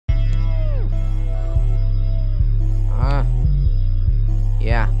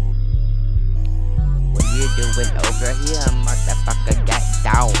Yeah. What you doing over here, motherfucker? Get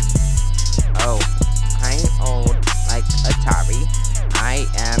down. Oh, I ain't old like Atari. I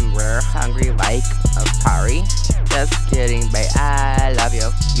am rare hungry like Aparri. Just kidding, babe. I love you.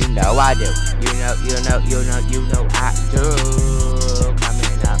 You know I do. You know I do.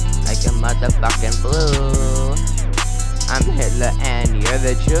 Coming up like a motherfucking flu. I'm Hitler and you're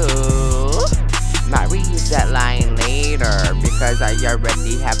the Jew. Might reuse that line later because I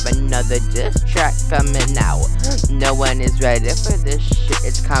already have another diss track coming out. No one is ready for this shit.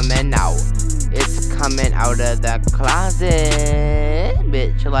 It's coming out. It's coming out of the closet,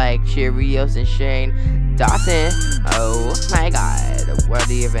 bitch, like Cheerios and Shane Dawson. Oh my god, what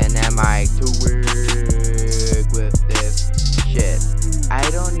even am I doing with this shit? I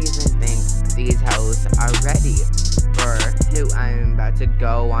don't even think these hoes are ready for who I'm about to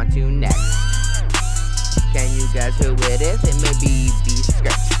go on to next. Can you guess who it is? It may be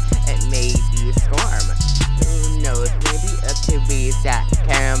B-Script. It may be Storm. Who knows? Maybe it could be Zach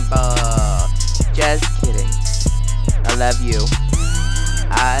Campbell. Just kidding. I love you.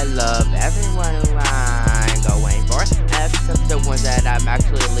 I love everyone who I'm going for, except the ones that I'm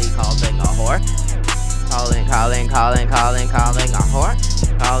actually calling a whore. Calling a whore.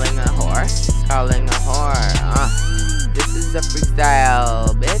 Calling a whore. This is a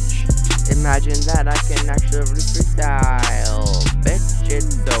freestyle, bitch. Imagine that I can actually freestyle, bitch.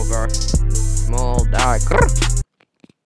 It's over. Smol.Daark.